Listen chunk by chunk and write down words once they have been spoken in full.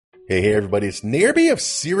Hey, everybody, it's Nairby of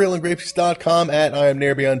cerealandgrapes.com at I am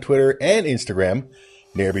Nairby on Twitter and Instagram.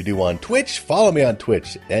 Nairbydo on Twitch. Follow me on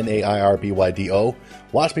Twitch, Nairbydo.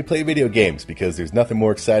 Watch me play video games, because there's nothing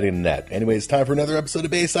more exciting than that. Anyway, it's time for another episode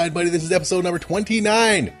of Bayside Buddy. This is episode number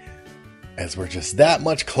 29, as we're just that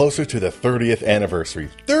much closer to the 30th anniversary.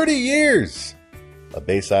 30 years of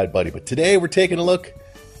Bayside Buddy. But today we're taking a look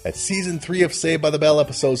at Season 3 of Saved by the Bell,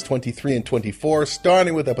 episodes 23 and 24,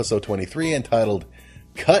 starting with episode 23, entitled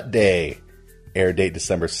Cut Day. Air date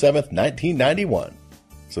December 7th, 1991.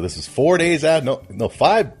 So this is 4 days after,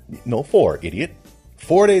 4, idiot.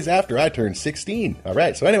 4 days after I turned 16. All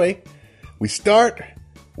right, so anyway, we start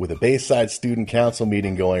with a Bayside Student Council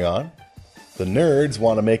meeting going on. The nerds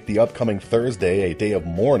want to make the upcoming Thursday a day of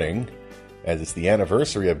mourning, as it's the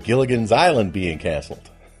anniversary of Gilligan's Island being canceled.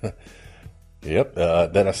 Yep,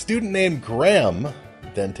 then a student named Graham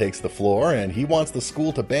then takes the floor, and he wants the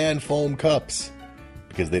school to ban foam cups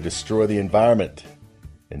because they destroy the environment.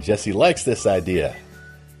 And Jesse likes this idea.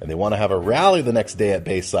 And they want to have a rally the next day at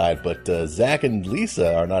Bayside, but Zach and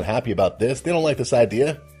Lisa are not happy about this. They don't like this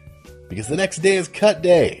idea because the next day is cut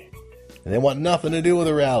day, and they want nothing to do with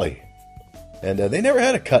a rally. And they never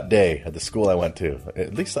had a cut day at the school I went to.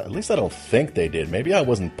 At least I don't think they did. Maybe I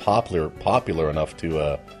wasn't popular enough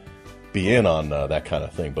to be in on that kind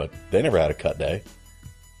of thing, but they never had a cut day.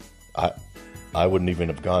 I wouldn't even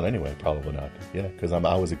have gone anyway. Probably not. Yeah, because I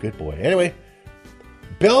was a good boy. Anyway,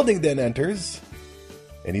 Belding then enters,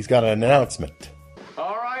 and he's got an announcement.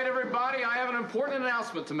 All right, everybody, I have an important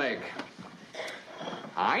announcement to make.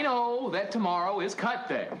 I know that tomorrow is cut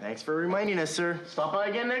day. Thanks for reminding us, sir. Stop by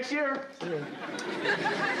again next year.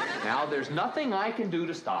 Now, there's nothing I can do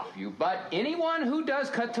to stop you, but anyone who does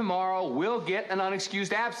cut tomorrow will get an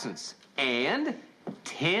unexcused absence. And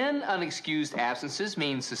 10 unexcused absences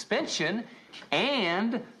means suspension,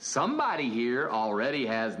 and somebody here already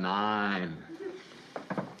has 9.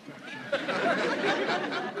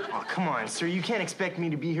 Oh, come on, sir. You can't expect me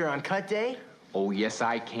to be here on cut day. Oh, yes,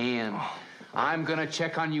 I can. I'm gonna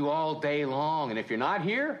check on you all day long, and if you're not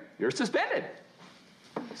here, you're suspended.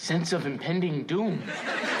 Sense of impending doom.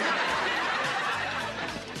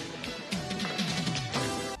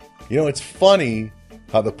 You know, it's funny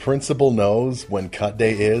how the principal knows when cut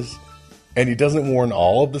day is, and he doesn't warn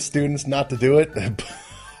all of the students not to do it.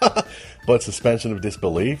 But suspension of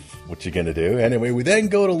disbelief, what you gonna do? Anyway, we then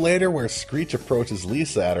go to later where Screech approaches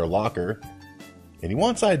Lisa at her locker, and he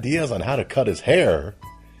wants ideas on how to cut his hair,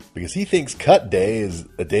 because he thinks cut day is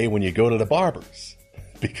a day when you go to the barber's,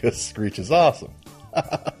 because Screech is awesome.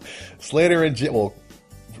 Slater and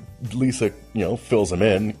Lisa, fills him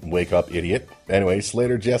in. Wake up, idiot. Anyway,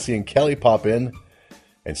 Slater, Jesse, and Kelly pop in,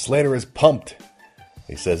 and Slater is pumped.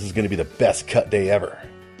 He says this is going to be the best cut day ever.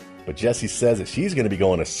 But Jesse says that she's going to be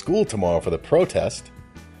going to school tomorrow for the protest.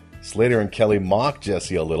 Slater and Kelly mock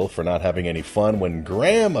Jesse a little for not having any fun when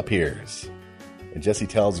Graham appears. And Jesse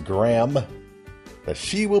tells Graham that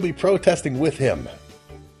she will be protesting with him.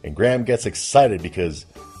 And Graham gets excited because,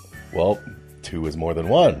 well, 2 is more than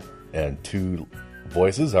 1. And 2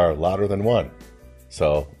 voices are louder than 1.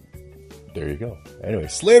 So, there you go. Anyway,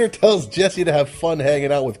 Slater tells Jesse to have fun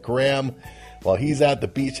hanging out with Graham while he's at the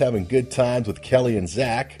beach having good times with Kelly and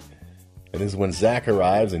Zach. And this is when Zach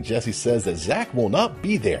arrives, and Jesse says that Zach will not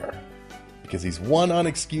be there because he's 1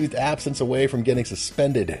 unexcused absence away from getting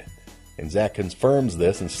suspended. And Zach confirms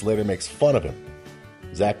this, and Slater makes fun of him.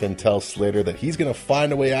 Zach then tells Slater that he's going to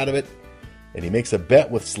find a way out of it, and he makes a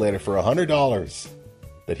bet with Slater for $100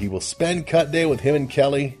 that he will spend cut day with him and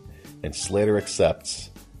Kelly, and Slater accepts.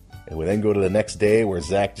 And we then go to the next day where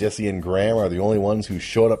Zach, Jesse, and Graham are the only ones who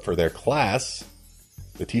showed up for their class.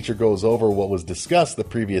 The teacher goes over what was discussed the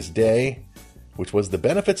previous day, which was the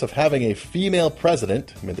benefits of having a female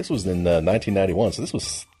president. I mean, this was in 1991, so this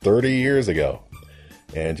was 30 years ago.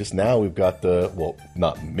 And just now we've got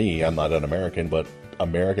not me, I'm not an American, but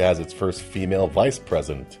America has its first female vice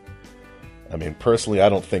president. I mean, personally, I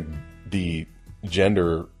don't think the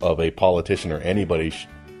gender of a politician or anybody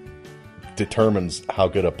determines how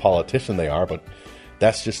good a politician they are, but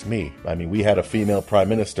that's just me. I mean, we had a female prime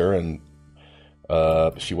minister, and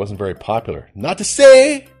she wasn't very popular. Not to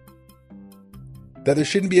say that there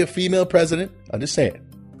shouldn't be a female president. I'm just saying.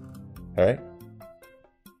 All right?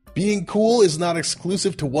 Being cool is not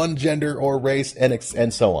exclusive to one gender or race,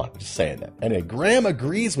 and so on. Just saying that. Anyway, Graham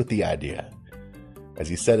agrees with the idea. As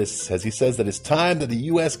he says that it's time that the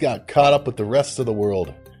U.S. got caught up with the rest of the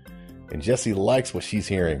world. And Jesse likes what she's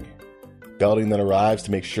hearing. Belding then arrives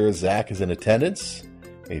to make sure Zach is in attendance.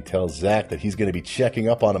 And he tells Zach that he's going to be checking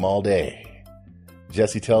up on him all day.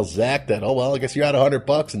 Jesse tells Zach that, I guess you're out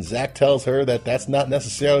 $100. And Zach tells her that that's not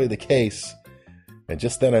necessarily the case. And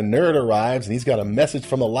just then a nerd arrives and he's got a message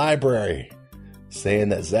from the library saying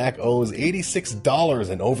that Zach owes $86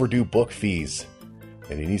 in overdue book fees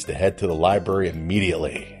and he needs to head to the library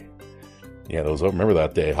immediately. Yeah, remember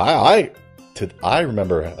that day. I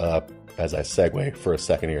remember, as I segue for a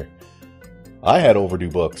second here, I had overdue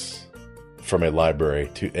books from a library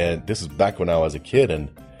and this is back when I was a kid, and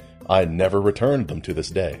I never returned them to this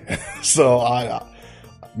day. So I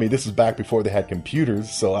mean, this is back before they had computers,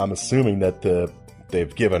 so I'm assuming that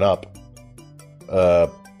they've given up.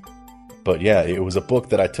 But yeah, it was a book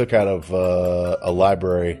that I took out of a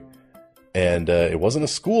library, and it wasn't a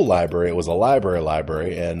school library, it was a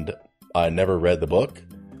library, and I never read the book.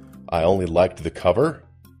 I only liked the cover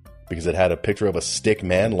because it had a picture of a stick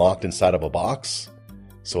man locked inside of a box.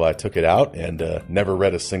 So I took it out and never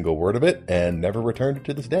read a single word of it and never returned it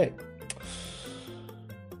to this day.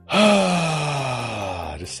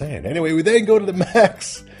 Just saying. Anyway, we then go to the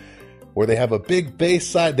Max, where they have a big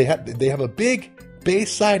Bayside. They have a big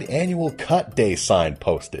Bayside annual cut day sign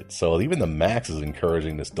posted. So even the Max is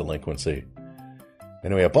encouraging this delinquency.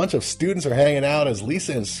 Anyway, a bunch of students are hanging out as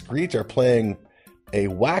Lisa and Screech are playing a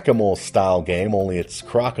whack-a-mole style game, only it's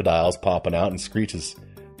crocodiles popping out and Screech is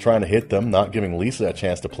trying to hit them, not giving Lisa a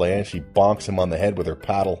chance to play, and she bonks him on the head with her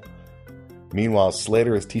paddle. Meanwhile,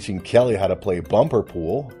 Slater is teaching Kelly how to play bumper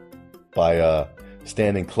pool by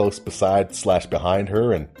standing close beside/behind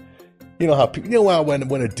her, and you know how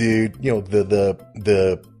when a dude, you know, the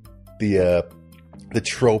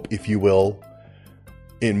trope, if you will,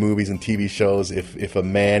 in movies and TV shows, if a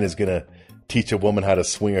man is gonna teach a woman how to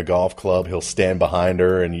swing a golf club, he'll stand behind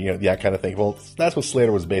her and, you know, that kind of thing. Well, that's what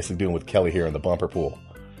Slater was basically doing with Kelly here in the bumper pool.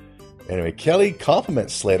 Anyway, Kelly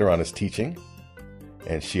compliments Slater on his teaching,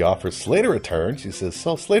 and she offers Slater a turn. She says,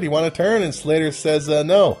 "So, Slater, you want a turn?" And Slater says,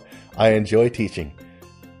 "No, I enjoy teaching."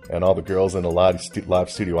 And all the girls in the live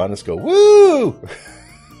studio audience go, "Woo!"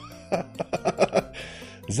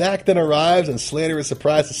 Zach then arrives, and Slater is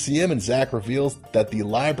surprised to see him, and Zach reveals that the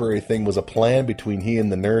library thing was a plan between he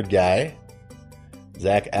and the nerd guy.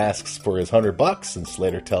 Zach asks for his $100, and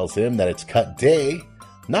Slater tells him that it's cut day,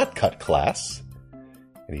 not cut class.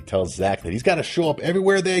 And he tells Zach that he's got to show up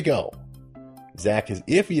everywhere they go. Zach is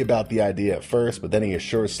iffy about the idea at first, but then he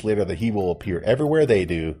assures Slater that he will appear everywhere they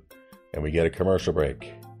do, and we get a commercial break.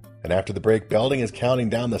 And after the break, Belding is counting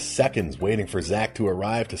down the seconds, waiting for Zach to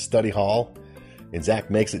arrive to study hall. And Zach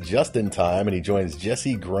makes it just in time, and he joins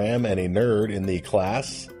Jesse, Graham, and a nerd in the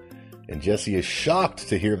class. And Jesse is shocked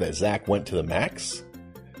to hear that Zach went to the Max.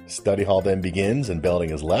 Study hall then begins, and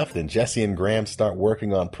Belding is left, and Jesse and Graham start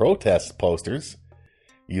working on protest posters,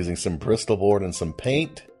 using some Bristol board and some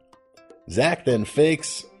paint. Zach then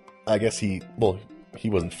fakes, I guess he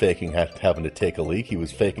wasn't faking having to take a leak, he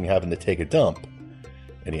was faking having to take a dump.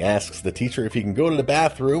 And he asks the teacher if he can go to the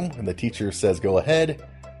bathroom, and the teacher says go ahead,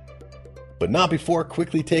 but not before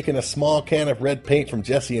quickly taking a small can of red paint from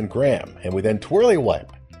Jesse and Graham, and we then twirly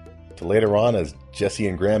wipe. To later on, as Jesse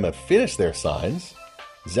and Graham have finished their signs,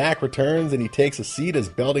 Zach returns and he takes a seat as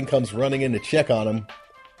Belding comes running in to check on him.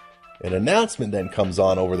 An announcement then comes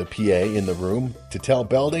on over the PA in the room to tell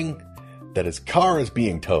Belding that his car is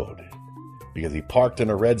being towed because he parked in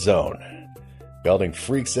a red zone. Belding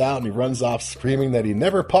freaks out and he runs off screaming that he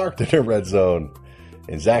never parked in a red zone.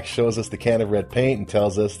 And Zach shows us the can of red paint and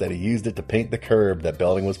tells us that he used it to paint the curb that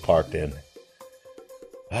Belding was parked in.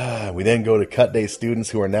 We then go to Cut Day students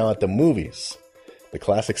who are now at the movies. The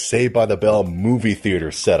classic Saved by the Bell movie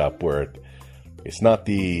theater setup where it's not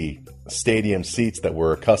the stadium seats that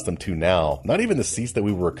we're accustomed to now. Not even the seats that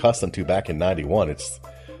we were accustomed to back in 91. It's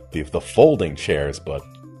the folding chairs, but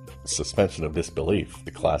suspension of disbelief.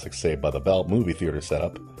 The classic Saved by the Bell movie theater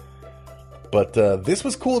setup. But this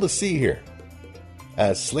was cool to see here,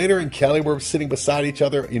 as Slater and Kelly were sitting beside each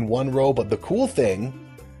other in one row, but the cool thing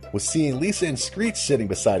was seeing Lisa and Screech sitting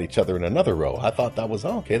beside each other in another row. I thought that was,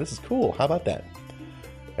 okay, this is cool. How about that?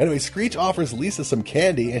 Anyway, Screech offers Lisa some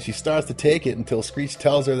candy, and she starts to take it until Screech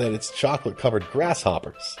tells her that it's chocolate-covered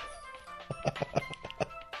grasshoppers.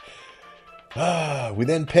 We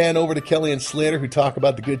then pan over to Kelly and Slater, who talk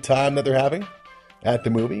about the good time that they're having at the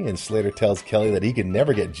movie, and Slater tells Kelly that he can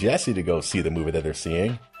never get Jesse to go see the movie that they're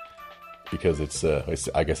seeing, because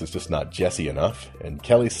I guess it's just not Jesse enough. And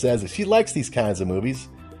Kelly says that she likes these kinds of movies,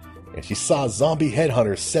 and she saw Zombie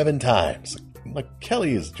Headhunter 7 times. Like,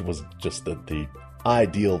 Kelly was just the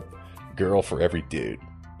ideal girl for every dude.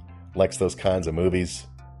 Likes those kinds of movies.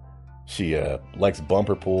 She likes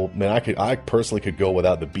bumper pool. Man, I personally could go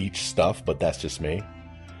without the beach stuff, but that's just me.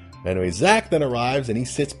 Anyway, Zach then arrives, and he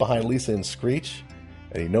sits behind Lisa and Screech,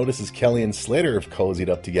 and he notices Kelly and Slater have cozied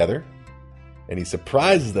up together. And he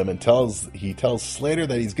surprises them and tells Slater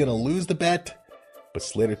that he's going to lose the bet But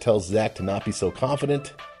Slater tells Zach to not be so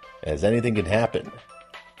confident, as anything can happen.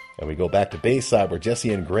 And we go back to Bayside, where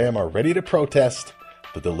Jesse and Graham are ready to protest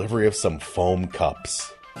the delivery of some foam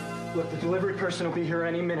cups. Look, the delivery person will be here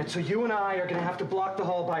any minute, so you and I are going to have to block the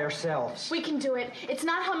hall by ourselves. We can do it. It's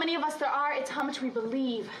not how many of us there are, it's how much we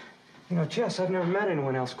believe. You know, Jess, I've never met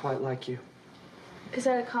anyone else quite like you. Is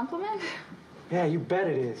that a compliment? Yeah, you bet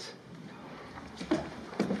it is.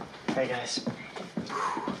 Hey, guys. This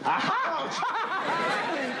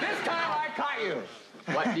time I caught you.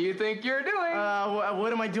 What do you think you're doing?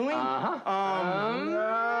 What am I doing?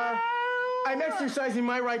 I'm exercising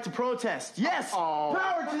my right to protest. Yes! Oh.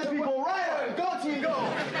 Power to the people! Right on! Go, team, go!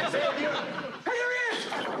 Hey, there he is!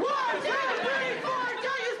 1, 2, 3, 4!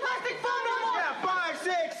 Don't use plastic foam no more! Yeah, 5,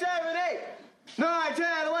 6, 7, 8, 9,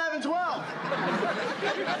 10, 11, 12.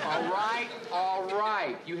 All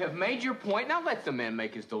right. You have made your point. Now let the man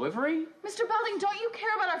make his delivery. Mr. Belding, don't you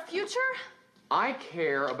care about our future? I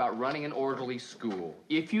care about running an orderly school.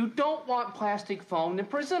 If you don't want plastic foam, then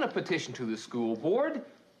present a petition to the school board.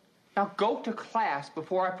 Now go to class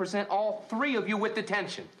before I present all 3 of you with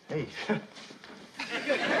detention. Hey.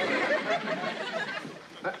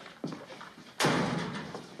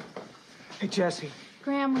 Hey, Jesse.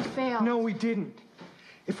 Graham, we failed. No, we didn't.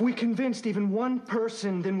 If we convinced even one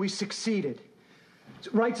person, then we succeeded.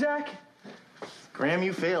 Right, Zach? Graham,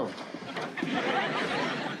 you failed.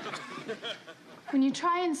 When you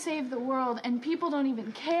try and save the world and people don't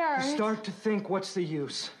even care... You start to think, what's the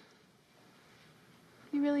use?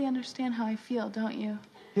 You really understand how I feel, don't you?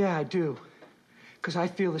 Yeah, I do. Because I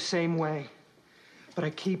feel the same way. But I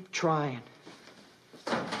keep trying.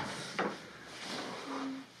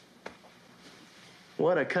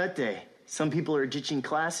 What a cut day. Some people are ditching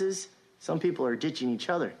classes. Some people are ditching each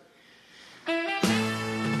other.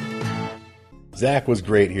 Zach was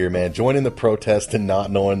great here, man. Joining the protest and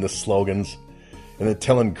not knowing the slogans. And then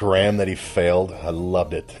telling Graham that he failed. I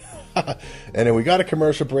loved it. And then we got a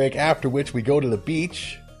commercial break, after which we go to the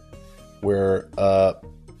beach, where what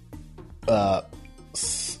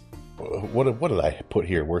did I put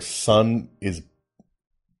here? Where Sun is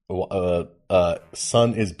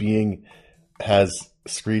has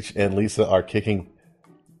Screech and Lisa are kicking.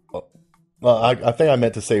 Well, I think I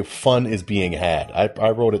meant to say fun is being had.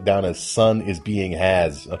 I wrote it down as Sun is being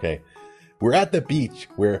has. Okay. We're at the beach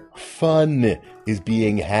where fun is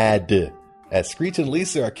being had, as Screech and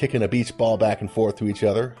Lisa are kicking a beach ball back and forth to each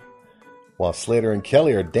other, while Slater and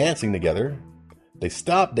Kelly are dancing together. They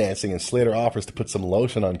stop dancing and Slater offers to put some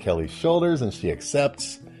lotion on Kelly's shoulders, and she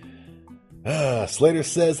accepts. Slater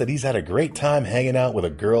says that he's had a great time hanging out with a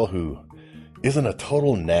girl who isn't a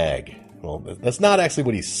total nag. Well, that's not actually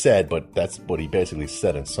what he said, but that's what he basically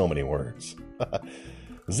said in so many words.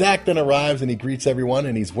 Zach then arrives and he greets everyone,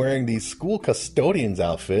 and he's wearing the school custodian's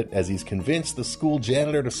outfit as he's convinced the school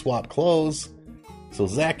janitor to swap clothes so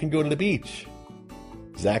Zach can go to the beach.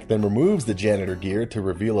 Zach then removes the janitor gear to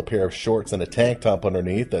reveal a pair of shorts and a tank top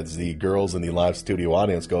underneath, as the girls in the live studio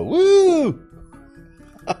audience go, woo!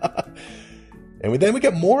 And then we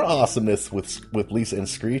get more awesomeness with Lisa and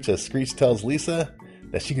Screech, as Screech tells Lisa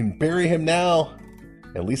that she can bury him now,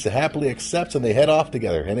 and Lisa happily accepts and they head off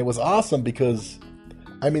together. And it was awesome because,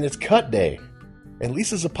 I mean, it's cut day, and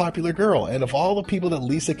Lisa's a popular girl, and of all the people that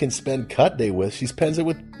Lisa can spend cut day with, she spends it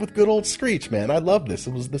with good old Screech, man. I love this.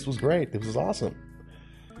 This was great. This was awesome.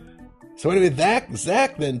 So anyway,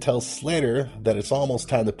 Zach then tells Slater that it's almost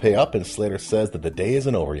time to pay up, and Slater says that the day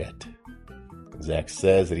isn't over yet. Zach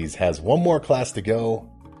says that he has one more class to go,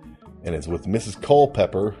 and it's with Mrs.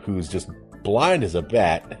 Culpepper, who's just blind as a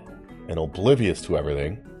bat and oblivious to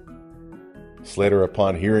everything. Slater,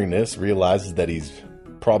 upon hearing this, realizes that he's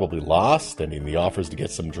probably lost, and he offers to get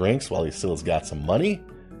some drinks while he still has got some money,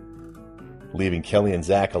 leaving Kelly and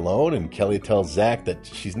Zach alone. And Kelly tells Zach that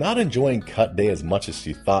she's not enjoying cut day as much as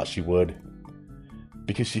she thought she would,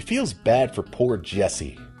 because she feels bad for poor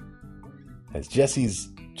Jesse, as Jesse's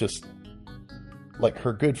just like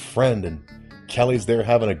her good friend, and Kelly's there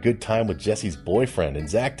having a good time with Jesse's boyfriend. And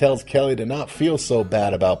Zach tells Kelly to not feel so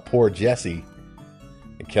bad about poor Jesse.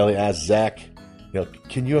 And Kelly asks Zach,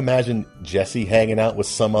 can you imagine Jesse hanging out with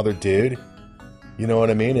some other dude? You know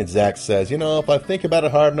what I mean? And Zach says, if I think about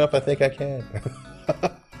it hard enough, I think I can.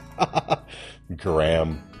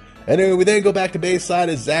 Graham. Anyway, we then go back to Bayside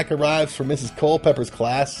as Zach arrives for Mrs. Culpepper's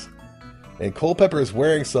class. And Culpepper is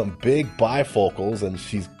wearing some big bifocals, and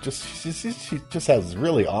she just has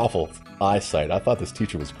really awful eyesight. I thought this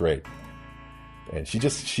teacher was great. And she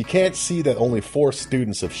can't see that only 4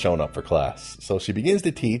 students have shown up for class. So she begins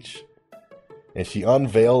to teach, and she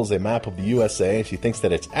unveils a map of the USA, and she thinks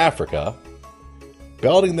that it's Africa.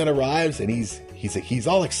 Belding then arrives, and he's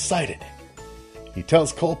all excited. He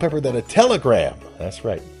tells Culpepper that a telegram, that's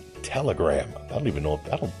right, telegram.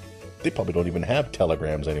 They probably don't even have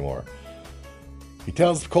telegrams anymore. He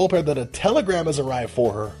tells Culpepper that a telegram has arrived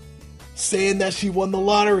for her, saying that she won the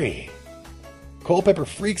lottery. Culpepper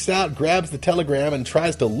freaks out, grabs the telegram, and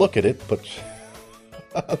tries to look at it, but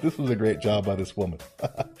this was a great job by this woman.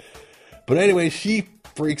 But anyway, she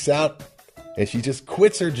freaks out, and she just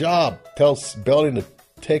quits her job, tells Belding to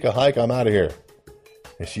take a hike, I'm out of here.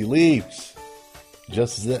 And she leaves.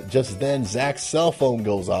 Just then, Zach's cell phone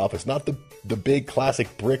goes off. It's not the big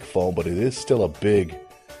classic brick phone, but it is still a big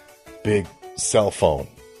cell phone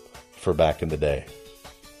for back in the day.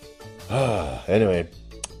 Anyway,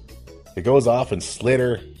 it goes off, and it's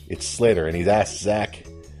Slater, and he's asked Zach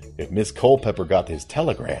if Miss Culpepper got his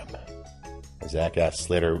telegram. Zach asks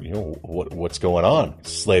Slater, what's going on,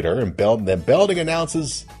 Slater, and then Belding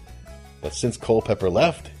announces that since Culpepper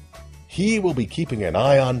left, he will be keeping an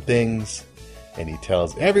eye on things, and he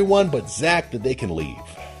tells everyone but Zach that they can leave.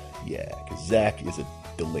 Yeah, because Zach is a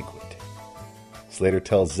delinquent. Slater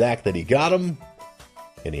tells Zach that he got him,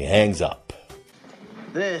 and he hangs up.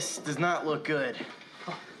 This does not look good.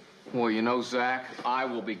 Well, Zach, I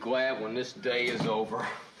will be glad when this day is over.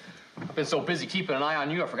 I've been so busy keeping an eye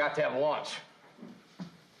on you, I forgot to have lunch.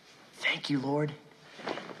 Thank you, Lord.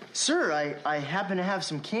 Sir, I happen to have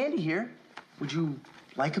some candy here. Would you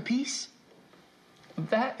like a piece?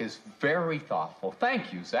 That is very thoughtful.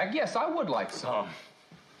 Thank you, Zach. Yes, I would like some.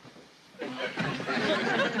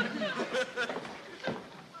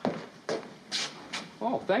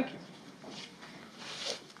 Oh, thank you.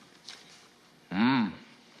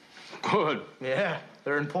 Good. Yeah,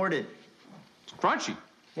 they're imported. It's crunchy.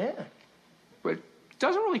 Yeah. But it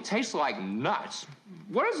doesn't really taste like nuts.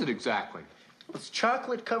 What is it exactly? It's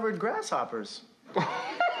chocolate-covered grasshoppers. Well,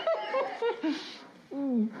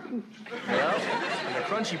 and the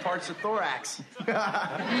crunchy part's the thorax.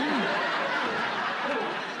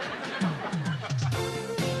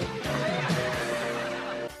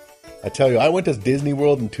 I tell you, I went to Disney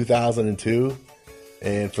World in 2002,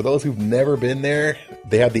 and for those who've never been there,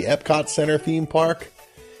 they have the Epcot Center theme park.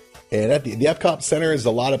 And at the Epcot Center is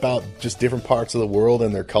a lot about just different parts of the world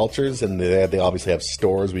and their cultures, and they obviously have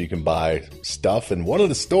stores where you can buy stuff. And one of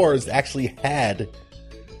the stores actually had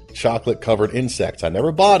chocolate-covered insects. I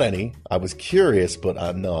never bought any. I was curious,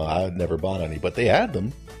 but no, I never bought any. But they had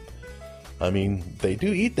them. I mean, they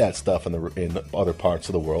do eat that stuff in other parts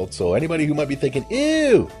of the world. So anybody who might be thinking,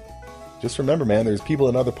 ew, just remember, man, there's people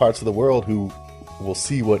in other parts of the world who will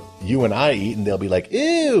see what you and I eat, and they'll be like,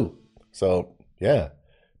 ew. So, yeah.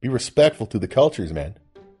 Be respectful to the cultures, man.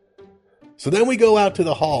 So then we go out to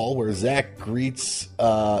the hall where Zach greets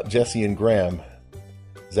Jesse and Graham.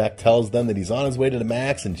 Zach tells them that he's on his way to the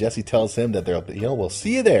Max, and Jesse tells him that we'll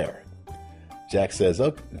see you there. Zach says,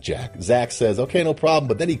 okay, no problem,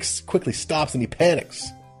 but then he quickly stops and he panics.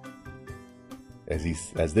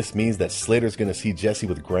 As this means that Slater's going to see Jesse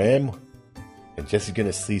with Graham, and Jesse's going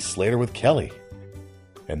to see Slater with Kelly.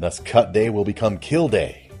 And thus Cut Day will become Kill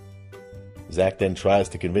Day. Zach then tries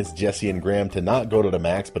to convince Jesse and Graham to not go to the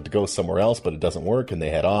Max, but to go somewhere else, but it doesn't work, and they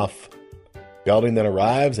head off. Belding then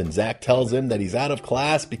arrives, and Zach tells him that he's out of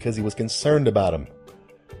class because he was concerned about him.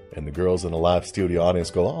 And the girls in the live studio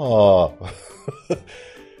audience go, "Aw."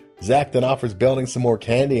 Zach then offers Belding some more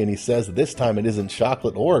candy, and he says that this time it isn't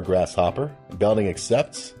chocolate or a grasshopper. Belding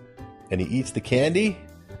accepts, and he eats the candy,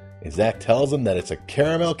 and Zach tells him that it's a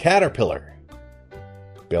caramel caterpillar.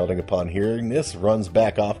 Belding, upon hearing this, runs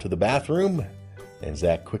back off to the bathroom, and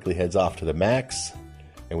Zach quickly heads off to the Max,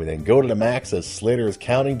 and we then go to the Max as Slater is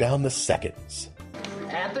counting down the seconds.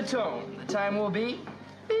 At the tone, the time will be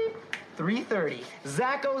 3:30.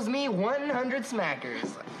 Zach owes me 100 smackers.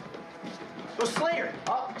 Oh, Slater!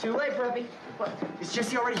 Oh, too late, Preppy. What? Is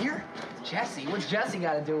Jesse already here? Jesse? What's Jesse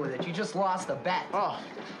got to do with it? You just lost a bet. Oh,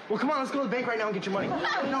 well, come on, let's go to the bank right now and get your money. No.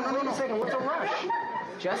 Wait a second, what's the rush?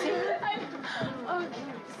 Jesse?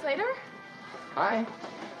 Slater? Hi.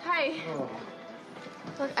 Hi. Oh.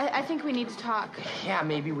 Look, I think we need to talk. Yeah,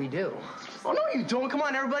 maybe we do. Oh, no, you don't. Come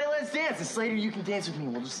on, everybody, let's dance. And Slater, you can dance with me.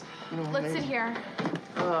 We'll just, Let's sit here.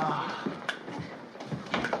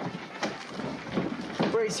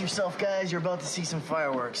 Brace yourself, guys. You're about to see some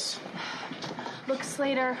fireworks. Look,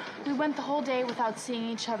 Slater, we went the whole day without seeing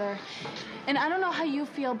each other. And I don't know how you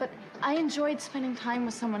feel, but I enjoyed spending time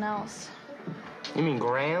with someone else. You mean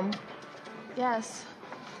Graham? Yes.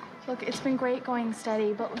 Look, it's been great going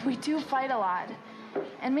steady, but we do fight a lot.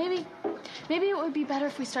 And maybe it would be better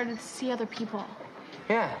if we started to see other people.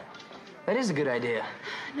 Yeah, that is a good idea.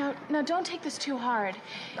 No, don't take this too hard.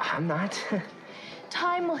 I'm not.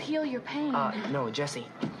 Time will heal your pain. No, Jesse.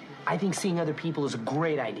 I think seeing other people is a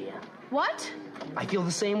great idea. What? I feel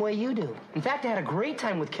the same way you do. In fact, I had a great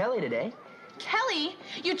time with Kelly today. Kelly,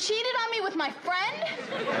 you cheated on me with my friend?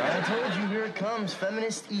 I told you, here it comes.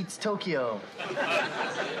 Feminist eats Tokyo.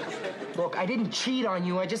 Look, I didn't cheat on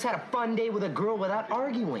you. I just had a fun day with a girl without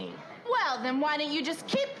arguing. Well, then why don't you just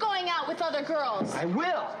keep going out with other girls? I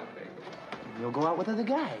will. You'll go out with other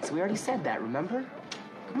guys. We already said that, remember?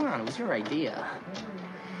 Come on, it was your idea.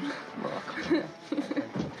 Look.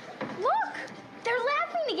 Look! They're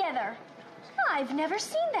laughing together. I've never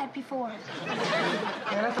seen that before. Man,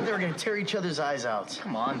 I thought they were going to tear each other's eyes out.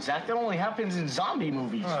 Come on, Zach. That only happens in zombie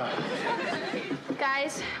movies.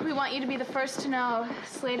 Guys, we want you to be the first to know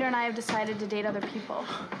Slater and I have decided to date other people.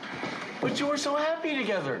 But you were so happy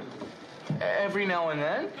together. Every now and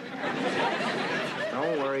then.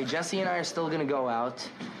 Don't worry, Jesse and I are still going to go out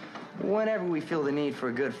whenever we feel the need for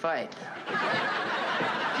a good fight.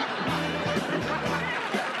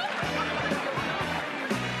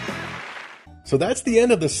 So that's the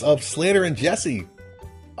end of this of Slater and Jesse.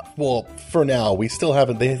 Well, for now, we still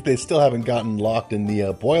haven't. They still haven't gotten locked in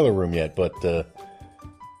the boiler room yet. But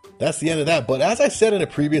that's the end of that. But as I said in a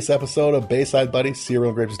previous episode of Bayside Buddies,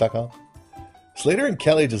 CerealGrapes.com, Slater and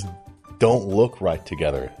Kelly just don't look right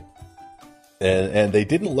together, and they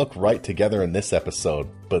didn't look right together in this episode.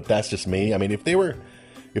 But that's just me. I mean, if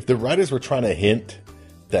the writers were trying to hint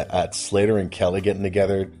that at Slater and Kelly getting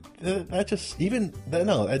together,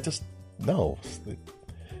 No.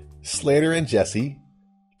 Slater and Jesse,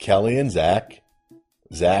 Kelly and Zach,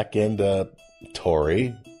 Zach and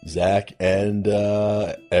Tori, Zach and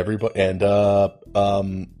everybody, and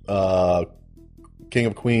King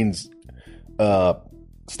of Queens,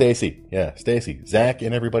 Stacy. Yeah, Stacy, Zach,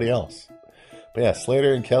 and everybody else. But yeah,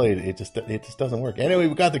 Slater and Kelly, it just doesn't work. Anyway,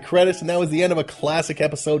 we got the credits, and that was the end of a classic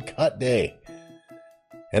episode, Cut Day.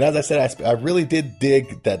 And as I said, I really did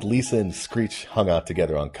dig that Lisa and Screech hung out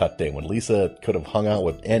together on Cut Day. When Lisa could have hung out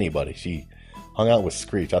with anybody, she hung out with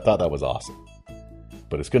Screech. I thought that was awesome.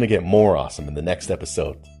 But it's going to get more awesome in the next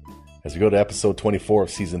episode. As we go to episode 24 of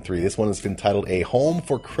Season 3, this one is entitled A Home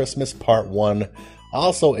for Christmas Part 1.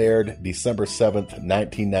 Also aired December 7th,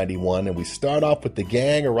 1991. And we start off with the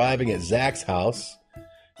gang arriving at Zach's house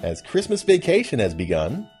as Christmas vacation has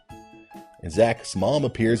begun. And Zach's mom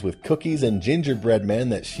appears with cookies and gingerbread men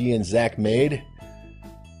that she and Zach made.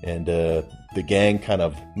 And the gang kind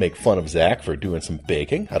of make fun of Zach for doing some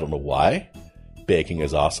baking. I don't know why. Baking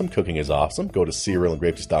is awesome. Cooking is awesome. Go to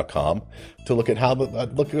CerealAndGrapes.com to look at all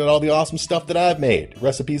the awesome stuff that I've made.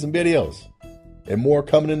 Recipes and videos. And more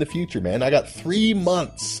coming in the future, man. I got 3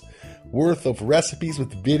 months worth of recipes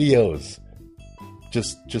with videos.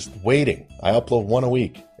 Just waiting. I upload one a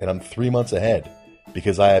week. And I'm 3 months ahead.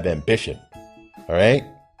 Because I have ambition. Alright?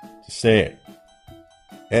 Just saying.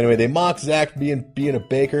 Anyway, they mock Zach being a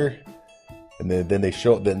baker. And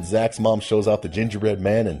then Zach's mom shows out the gingerbread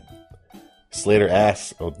man, and Slater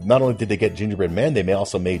asks, not only did they get gingerbread men, they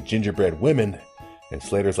also made gingerbread women. And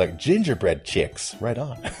Slater's like, gingerbread chicks. Right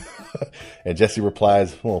on. And Jesse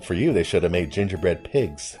replies, well, for you, they should have made gingerbread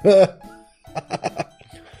pigs.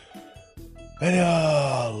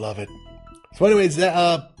 I love it. So anyway,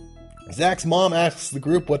 Zach's mom asks the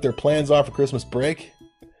group what their plans are for Christmas break.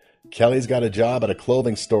 Kelly's got a job at a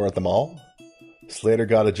clothing store at the mall. Slater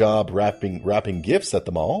got a job wrapping gifts at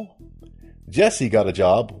the mall. Jesse got a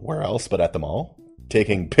job, where else but at the mall,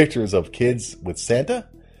 taking pictures of kids with Santa.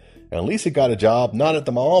 And Lisa got a job, not at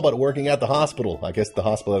the mall, but working at the hospital. I guess the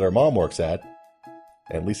hospital that her mom works at.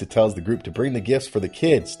 And Lisa tells the group to bring the gifts for the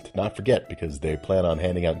kids, to not forget, because they plan on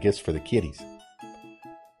handing out gifts for the kiddies.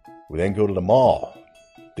 We then go to the mall,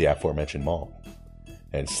 the aforementioned mall.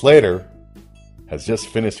 And Slater has just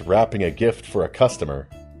finished wrapping a gift for a customer,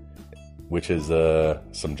 which is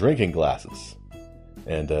some drinking glasses.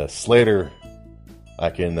 And Slater,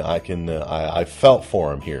 I felt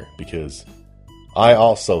for him here, because I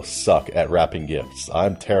also suck at wrapping gifts.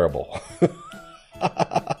 I'm terrible.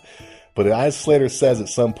 But as Slater says at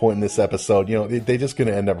some point in this episode, they're just going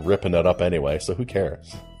to end up ripping it up anyway, so who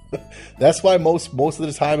cares? That's why most of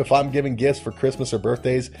the time, if I'm giving gifts for Christmas or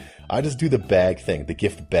birthdays, I just do the bag thing, the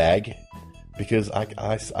gift bag, because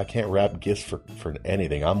I can't wrap gifts for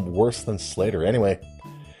anything. I'm worse than Slater. Anyway,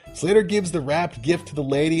 Slater gives the wrapped gift to the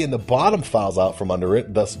lady, and the bottom falls out from under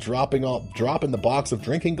it, thus dropping the box of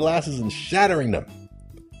drinking glasses and shattering them.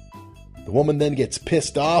 The woman then gets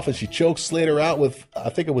pissed off, and she chokes Slater out with, I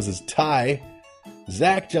think it was his tie.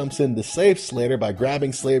 Zach jumps in to save Slater by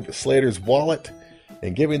grabbing Slater's wallet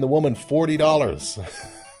and giving the woman $40.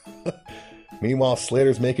 Meanwhile,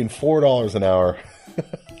 Slater's making $4 an hour.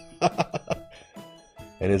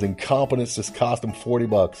 And his incompetence just cost him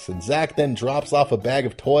 $40. And Zach then drops off a bag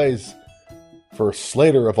of toys for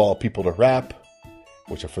Slater, of all people, to wrap.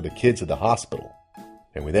 which are for the kids at the hospital.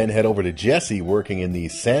 And we then head over to Jesse working in the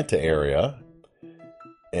Santa area.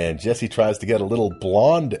 And Jesse tries to get a little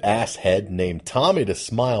blonde asshead named Tommy to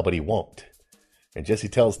smile, but he won't. And Jesse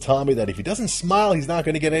tells Tommy that if he doesn't smile, he's not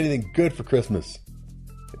going to get anything good for Christmas.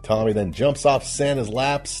 And Tommy then jumps off Santa's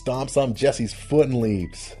lap, stomps on Jesse's foot, and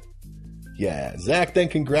leaves. Yeah, Zach then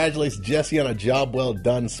congratulates Jesse on a job well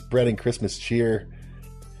done spreading Christmas cheer.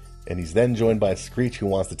 And he's then joined by Screech, who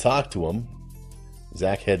wants to talk to him.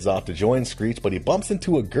 Zach heads off to join Screech, but he bumps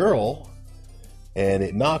into a girl, and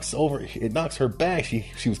it knocks her bag.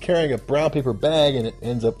 She was carrying a brown paper bag, and it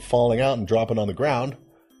ends up falling out and dropping on the ground.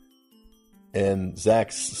 And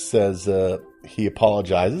Zach says he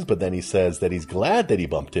apologizes, but then he says that he's glad that he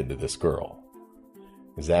bumped into this girl.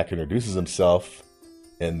 Zach introduces himself,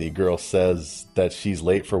 and the girl says that she's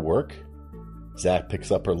late for work. Zach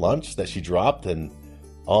picks up her lunch that she dropped, and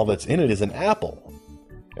all that's in it is an apple.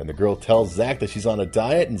 And the girl tells Zach that she's on a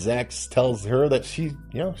diet, and Zach tells her that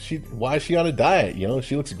why is she on a diet?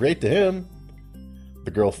 She looks great to him.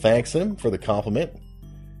 The girl thanks him for the compliment,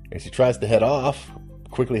 and she tries to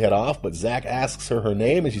quickly head off, but Zach asks her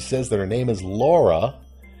name, and she says that her name is Laura,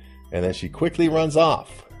 and then she quickly runs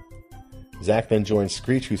off. Zach then joins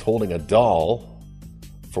Screech, who's holding a doll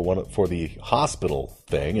for the hospital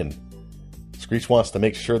thing, and Screech wants to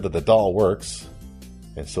make sure that the doll works.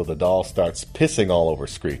 And so the doll starts pissing all over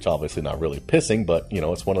Screech. Obviously not really pissing, but,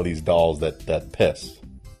 it's one of these dolls that piss.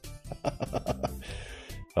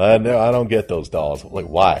 I don't get those dolls. Like,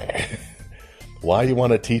 why? Why you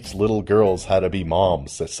want to teach little girls how to be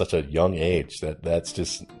moms at such a young age? That's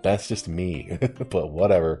just me. But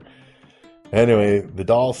whatever. Anyway, the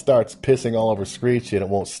doll starts pissing all over Screech, and it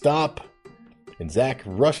won't stop. And Zach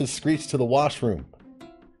rushes Screech to the washroom.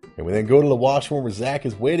 And we then go to the washroom where Zach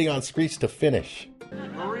is waiting on Screech to finish.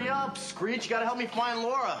 Hurry up, Screech. You gotta help me find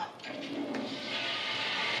Laura.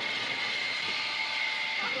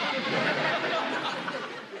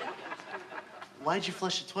 Why'd you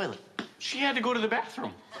flush the toilet? She had to go to the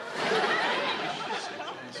bathroom.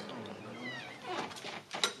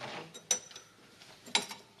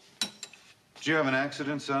 Did you have an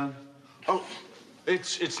accident, son? Oh,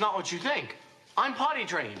 it's not what you think. I'm potty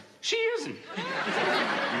trained. She isn't. You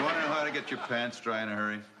want to know how to get your pants dry in a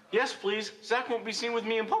hurry? Yes, please. Zach won't be seen with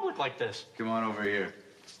me in public like this. Come on over here.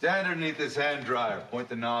 Stand underneath this hand dryer. Point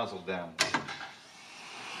the nozzle down.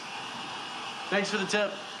 Thanks for the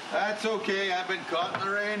tip. That's okay. I've been caught in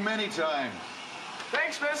the rain many times.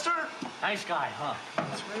 Thanks, mister. Nice guy, huh?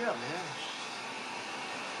 Let's hurry up, man.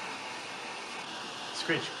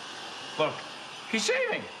 Screech, look. He's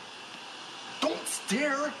shaving. Don't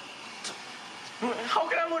stare. How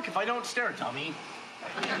can I look if I don't stare, Tommy?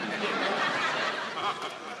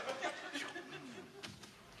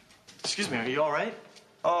 Excuse me, are you all right?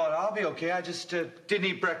 Oh, I'll be okay. I just didn't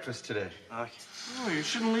eat breakfast today. Okay. Oh, you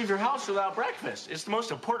shouldn't leave your house without breakfast. It's the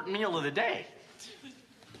most important meal of the day.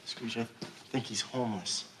 Screech, I think he's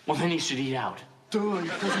homeless. Well, then he should eat out. Dude, he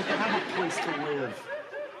doesn't have a place to live.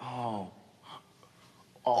 Oh.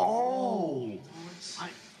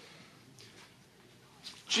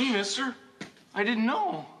 Gee, mister, I didn't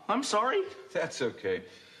know. I'm sorry. That's okay.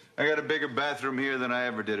 I got a bigger bathroom here than I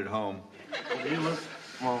ever did at home. Do you live?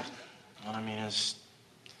 Well, what I mean is,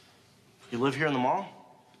 you live here in the mall?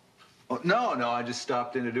 Oh, no, I just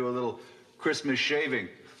stopped in to do a little Christmas shaving.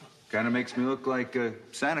 Kind of makes me look like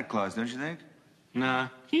Santa Claus, don't you think? Nah,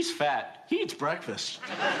 he's fat. He eats breakfast.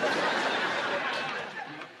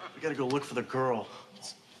 We gotta go look for the girl.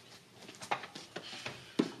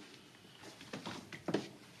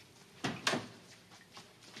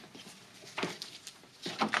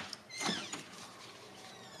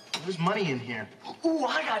 There's money in here. Ooh,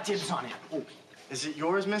 I got dibs on it. Oh, is it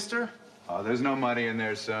yours, mister? Oh, there's no money in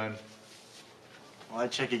there, son. Well,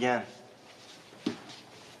 I'd check again.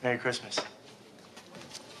 Merry Christmas.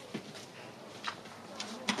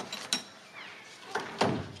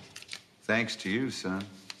 Thanks to you, son.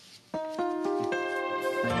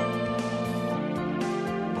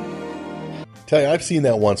 Tell you, I've seen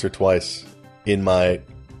that once or twice in my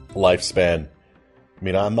lifespan. I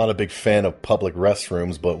mean, I'm not a big fan of public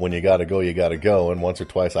restrooms, but when you gotta go, you gotta go. And once or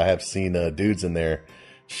twice I have seen dudes in there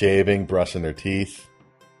shaving, brushing their teeth.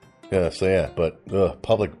 Yeah, so yeah, but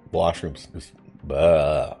public washrooms, just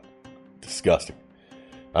disgusting.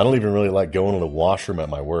 I don't even really like going to the washroom at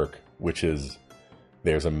my work, which is,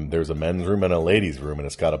 there's a men's room and a ladies' room, and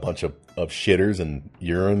it's got a bunch of shitters and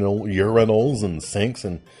urinals and sinks,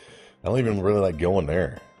 and I don't even really like going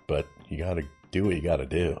there. But you gotta do what you gotta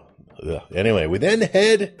do. Ugh. Anyway, we then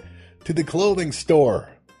head to the clothing store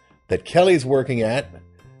that Kelly's working at.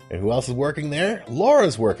 And who else is working there?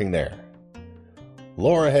 Laura's working there.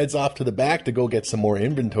 Laura heads off to the back to go get some more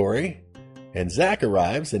inventory, and Zach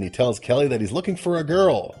arrives and he tells Kelly that he's looking for a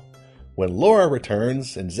girl. When Laura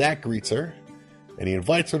returns and Zach greets her, and he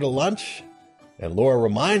invites her to lunch, and Laura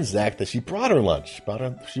reminds Zach that she brought her lunch.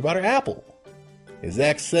 She brought her apple. And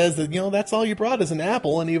Zach says that, that's all you brought is an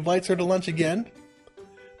apple, and he invites her to lunch again.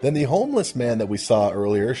 Then the homeless man that we saw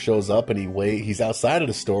earlier shows up, and he's outside of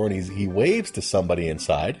the store, and he waves to somebody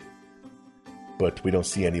inside. But we don't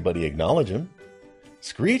see anybody acknowledge him.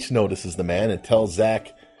 Screech notices the man and tells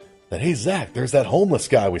Zach that, hey, Zach, there's that homeless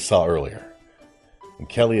guy we saw earlier. And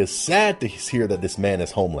Kelly is sad to hear that this man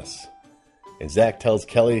is homeless. And Zach tells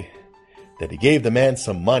Kelly that he gave the man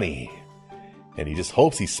some money, and he just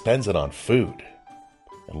hopes he spends it on food.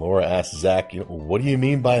 And Laura asks Zach, what do you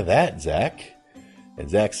mean by that, Zach? And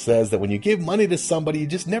Zach says that when you give money to somebody, you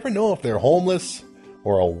just never know if they're homeless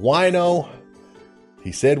or a wino.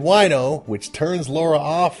 He said wino, which turns Laura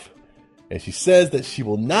off, and she says that she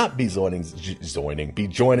will not be joining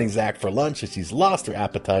Zach for lunch, as she's lost her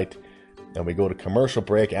appetite. And we go to commercial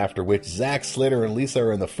break, after which Zach, Slater, and Lisa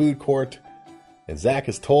are in the food court. And Zach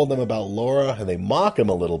has told them about Laura, and they mock him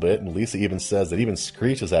a little bit. And Lisa even says that even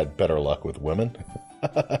Screech has had better luck with women.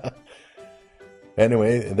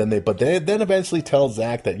 Anyway, and they then eventually tell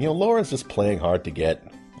Zach that, Laura's just playing hard to get.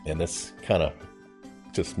 And this kind of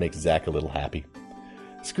just makes Zach a little happy.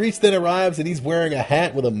 Screech then arrives, and he's wearing a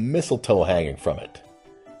hat with a mistletoe hanging from it.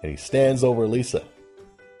 And he stands over Lisa.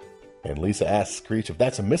 And Lisa asks Screech if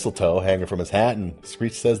that's a mistletoe hanging from his hat, and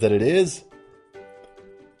Screech says that it is.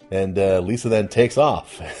 And Lisa then takes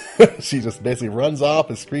off. She just basically runs off,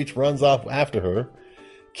 and Screech runs off after her.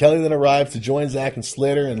 Kelly then arrives to join Zach and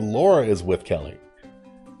Slater, and Laura is with Kelly.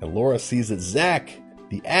 And Laura sees that Zach,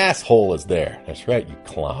 the asshole, is there. That's right, you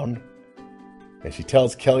clown. And she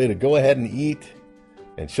tells Kelly to go ahead and eat,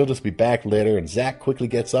 and she'll just be back later. And Zach quickly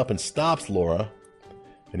gets up and stops Laura,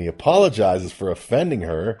 and he apologizes for offending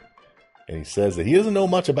her. And he says that he doesn't know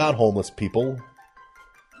much about homeless people.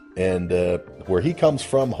 And where he comes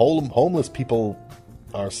from, homeless people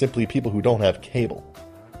are simply people who don't have cable.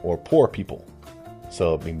 Or poor people.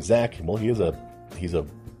 So, Zach, he's not,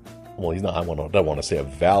 I don't want to say a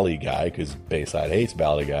Valley guy, because Bayside hates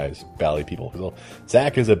Valley people. So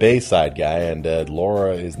Zach is a Bayside guy, and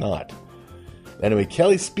Laura is not. Anyway,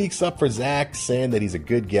 Kelly speaks up for Zach, saying that he's a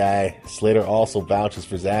good guy. Slater also vouches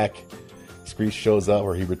for Zach. Screech shows up,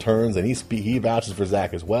 or he returns, and he vouches for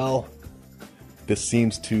Zach as well. This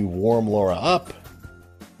seems to warm Laura up,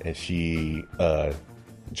 and she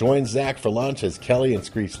joins Zach for lunch as Kelly and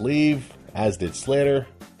Screech leave, as did Slater.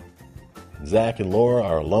 Zach and Laura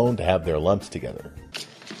are alone to have their lunch together.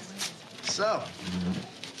 So,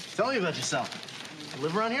 tell me about yourself. You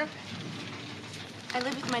live around here? I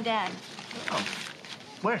live with my dad. Oh.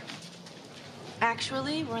 Where?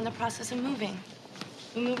 Actually, we're in the process of moving.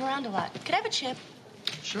 We move around a lot. Could I have a chip?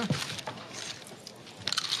 Sure.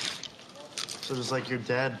 So does, your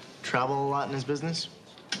dad travel a lot in his business?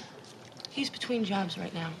 He's between jobs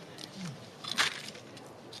right now.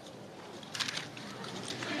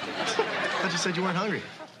 I thought you said you weren't hungry.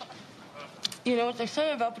 You know what they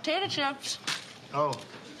say about potato chips. Oh,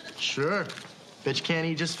 sure. Bet you can't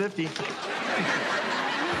eat just 50.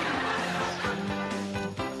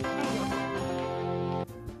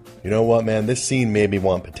 You know what, man? This scene made me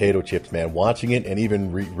want potato chips, man. Watching it and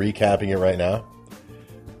even recapping it right now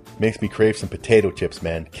makes me crave some potato chips,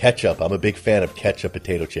 man. Ketchup. I'm a big fan of ketchup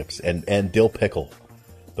potato chips and dill pickle.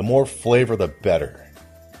 The more flavor, the better.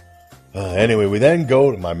 Anyway, we then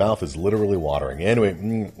go... My mouth is literally watering.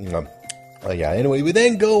 Anyway, Anyway, we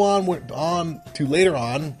then go on to later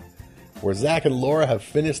on, where Zach and Laura have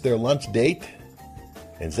finished their lunch date.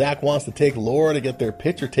 And Zach wants to take Laura to get their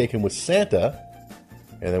picture taken with Santa.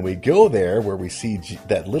 And then we go there where we see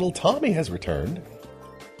that little Tommy has returned.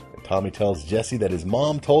 And Tommy tells Jesse that his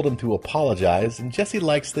mom told him to apologize, and Jesse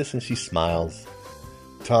likes this and she smiles.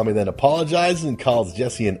 Tommy then apologizes and calls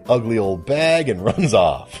Jesse an ugly old bag and runs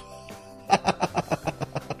off.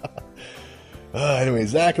 Anyway,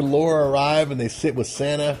 Zach and Laura arrive and they sit with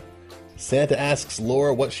Santa. Santa asks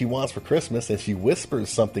Laura what she wants for Christmas, and she whispers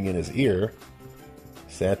something in his ear.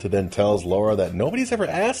 Santa then tells Laura that nobody's ever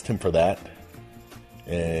asked him for that.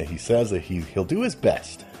 And he says that he'll do his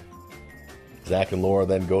best. Zach and Laura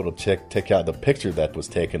then go to check out the picture that was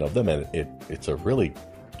taken of them, and it's a really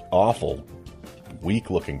awful,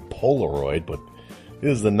 weak-looking Polaroid, but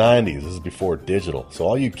this is the 90s. This is before digital. So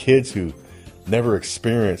all you kids who never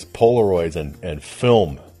experienced Polaroids and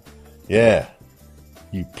film, yeah,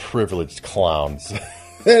 you privileged clowns.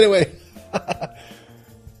 Anyway,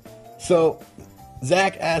 so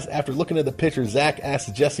Zach asks, after looking at the picture, Zach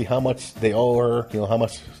asks Jesse how much they owe her, how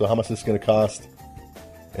much this is going to cost.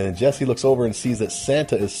 And then Jesse looks over and sees that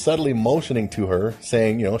Santa is subtly motioning to her,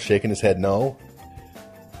 saying, shaking his head no,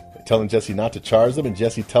 telling Jesse not to charge them, and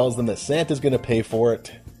Jesse tells them that Santa's going to pay for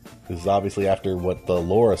it. This is obviously after what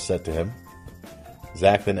Laura said to him.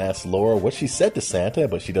 Zach then asks Laura what she said to Santa,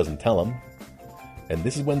 but she doesn't tell him. And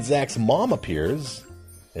this is when Zach's mom appears,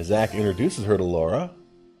 and Zach introduces her to Laura.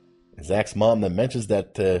 And Zach's mom then mentions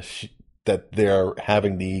that that they're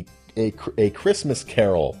having a Christmas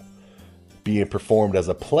Carol being performed as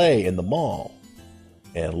a play in the mall.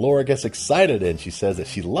 And Laura gets excited, and she says that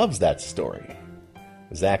she loves that story.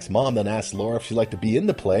 Zach's mom then asks Laura if she'd like to be in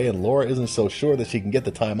the play, and Laura isn't so sure that she can get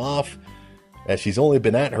the time off, as she's only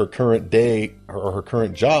been at her current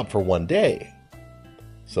job for 1 day.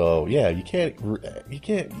 So yeah, you can't.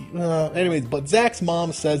 Anyways, but Zach's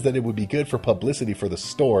mom says that it would be good for publicity for the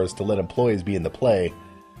stores to let employees be in the play,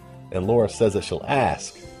 and Laura says that she'll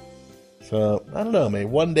ask. So I don't know,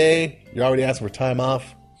 man. 1 day, you're already asking for time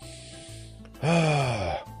off.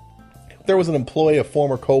 There was an employee, a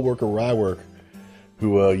former coworker where I work,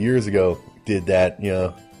 who years ago did that.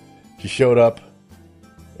 She showed up,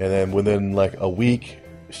 and then within like a week,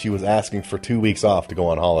 she was asking for 2 weeks off to go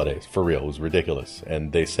on holidays. For real, it was ridiculous,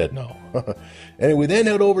 and they said no. And we then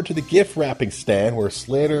head over to the gift wrapping stand, where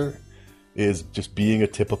Slater is just being a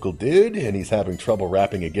typical dude, and he's having trouble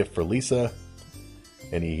wrapping a gift for Lisa,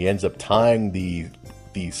 and he ends up tying the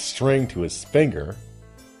string to his finger.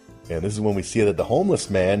 And this is when we see that the homeless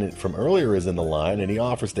man from earlier is in the line, and he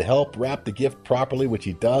offers to help wrap the gift properly, which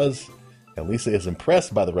he does. And Lisa is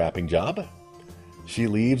impressed by the wrapping job. She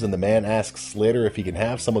leaves, and the man asks Slater if he can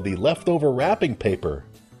have some of the leftover wrapping paper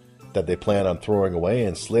that they plan on throwing away.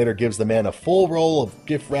 And Slater gives the man a full roll of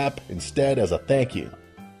gift wrap instead as a thank you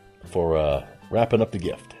for wrapping up the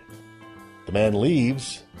gift. The man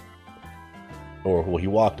leaves, he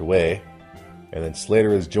walked away. And then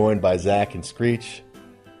Slater is joined by Zach and Screech.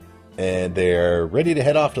 And they're ready to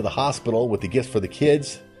head off to the hospital with the gifts for the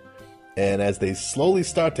kids. And as they slowly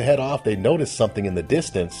start to head off, they notice something in the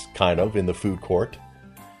distance, in the food court.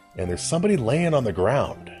 And there's somebody laying on the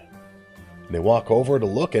ground. And they walk over to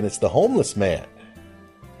look, and it's the homeless man.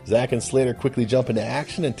 Zach and Slater quickly jump into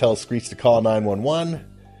action and tell Screech to call 911.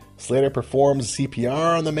 Slater performs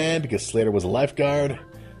CPR on the man because Slater was a lifeguard.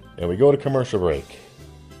 And we go to commercial break.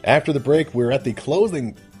 After the break, we're at the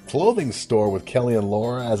clothing store with Kelly and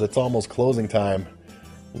Laura as it's almost closing time.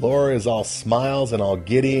 Laura is all smiles and all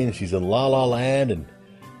giddy, and she's in La La Land, and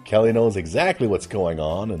Kelly knows exactly what's going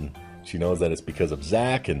on, and she knows that it's because of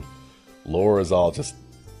Zach, and Laura is all just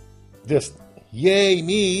yay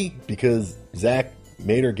me, because Zach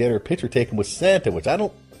made her get her picture taken with Santa,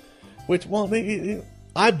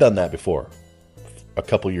 I've done that before a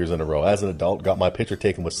couple years in a row. As an adult, got my picture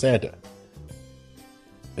taken with Santa.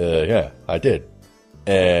 Yeah, I did.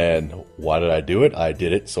 And why did I do it? I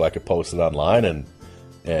did it so I could post it online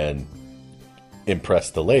and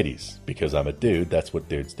impress the ladies, because I'm a dude. That's what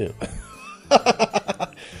dudes do.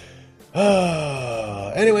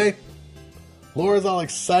 Anyway, Laura's all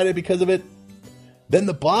excited because of it. Then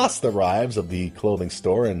the boss arrives of the clothing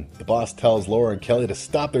store, and the boss tells Laura and Kelly to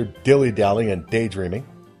stop their dilly-dallying and daydreaming.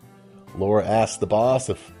 Laura asks the boss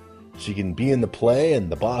if she can be in the play,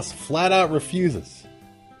 and the boss flat out refuses.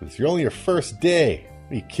 It's only your first day.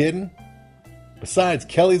 Are you kidding? Besides,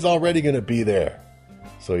 Kelly's already going to be there.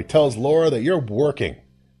 So he tells Laura that you're working,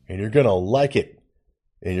 and you're going to like it,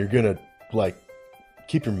 and you're going to,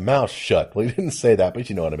 keep your mouth shut. Well, he didn't say that, but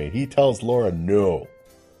you know what I mean. He tells Laura no.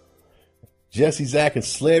 Jesse, Zach, and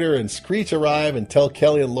Slater and Screech arrive and tell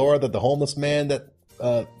Kelly and Laura that the homeless man that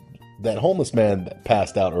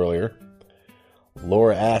passed out earlier.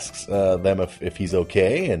 Laura asks them if he's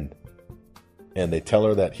okay, and they tell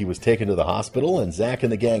her that he was taken to the hospital, and Zach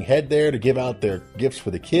and the gang head there to give out their gifts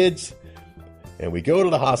for the kids. And we go to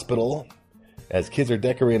the hospital as kids are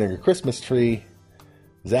decorating a Christmas tree.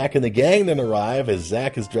 Zach and the gang then arrive as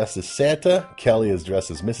Zach is dressed as Santa, Kelly is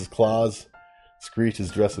dressed as Mrs. Claus, Screech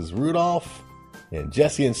is dressed as Rudolph, and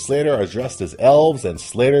Jesse and Slater are dressed as elves, and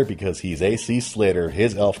Slater, because he's A.C. Slater,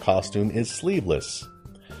 his elf costume is sleeveless.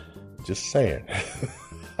 Just saying.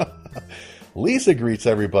 Lisa greets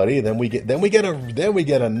everybody, and then we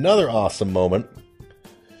get another awesome moment.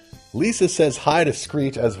 Lisa says hi to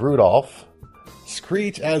Screech as Rudolph.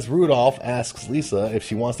 Screech as Rudolph asks Lisa if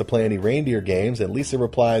she wants to play any reindeer games, and Lisa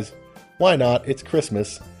replies, "Why not? It's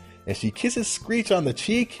Christmas." And she kisses Screech on the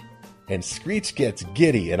cheek, and Screech gets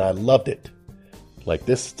giddy, and I loved it.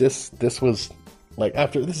 This was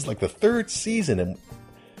after this is the third season, and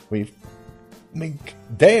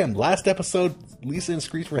damn, last episode Lisa and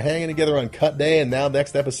Screech were hanging together on cut day, and now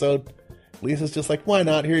next episode Lisa's just like, "Why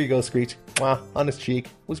not? Here you go, Screech." Mwah, on his cheek.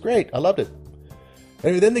 It was great. I loved it.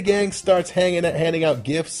 Anyway, then the gang starts handing out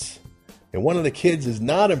gifts, and one of the kids is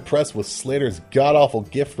not impressed with Slater's god-awful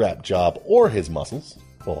gift wrap job or his muscles.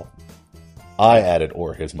 Well, I added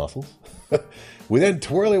or his muscles. We then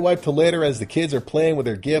twirly wipe to later as the kids are playing with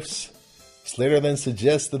their gifts. Slater then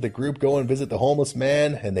suggests that the group go and visit the homeless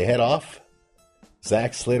man, and they head off.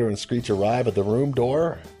 Zack, Slater, and Screech arrive at the room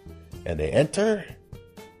door, and they enter,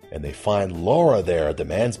 and they find Laura there at the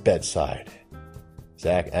man's bedside.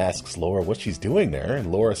 Zack asks Laura what she's doing there,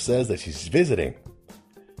 and Laura says that she's visiting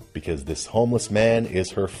because this homeless man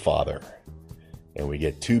is her father. And we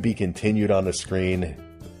get to be continued on the screen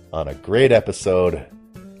on a great episode.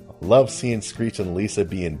 Love seeing Screech and Lisa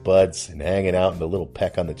being buds and hanging out and a little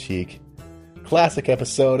peck on the cheek. Classic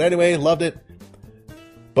episode. Anyway, loved it.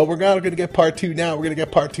 But we're not going to get part 2 now. We're going to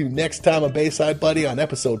get part 2 next time on Bayside Buddy on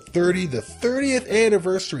episode 30, the 30th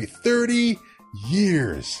anniversary, 30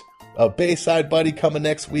 years of Bayside Buddy coming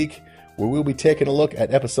next week, where we'll be taking a look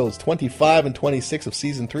at episodes 25 and 26 of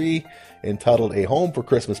Season 3, entitled A Home for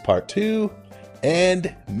Christmas Part 2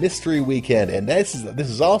 and Mystery Weekend. And this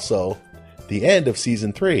is also the end of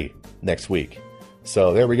Season 3 next week.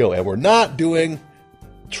 So there we go. And we're not doing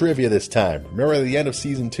trivia this time. Remember at the end of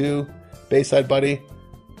Season 2, Bayside Buddy?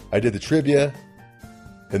 I did the trivia,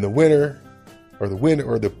 and the winners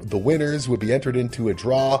would be entered into a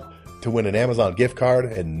draw to win an Amazon gift card,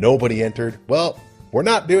 and nobody entered. Well, we're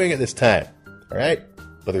not doing it this time, all right?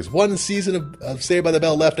 But there's one season of Saved by the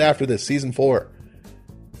Bell left after this, Season 4.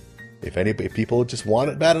 If people just want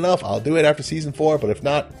it bad enough, I'll do it after Season 4, but if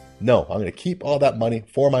not, no. I'm going to keep all that money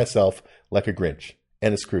for myself like a Grinch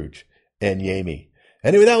and a Scrooge and yay me.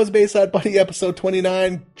 Anyway, that was Bayside Buddy episode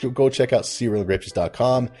 29. Go check out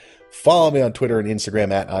SerialGrapes.com. Follow me on Twitter and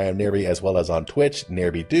Instagram at IamNairby, as well as on Twitch,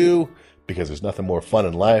 NairbyDo, because there's nothing more fun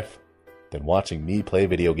in life than watching me play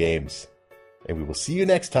video games. And we will see you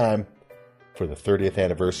next time for the 30th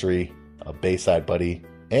anniversary of Bayside Buddy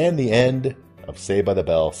and the end of Saved by the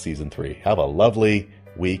Bell Season 3. Have a lovely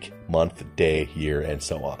week, month, day, year, and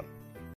so on.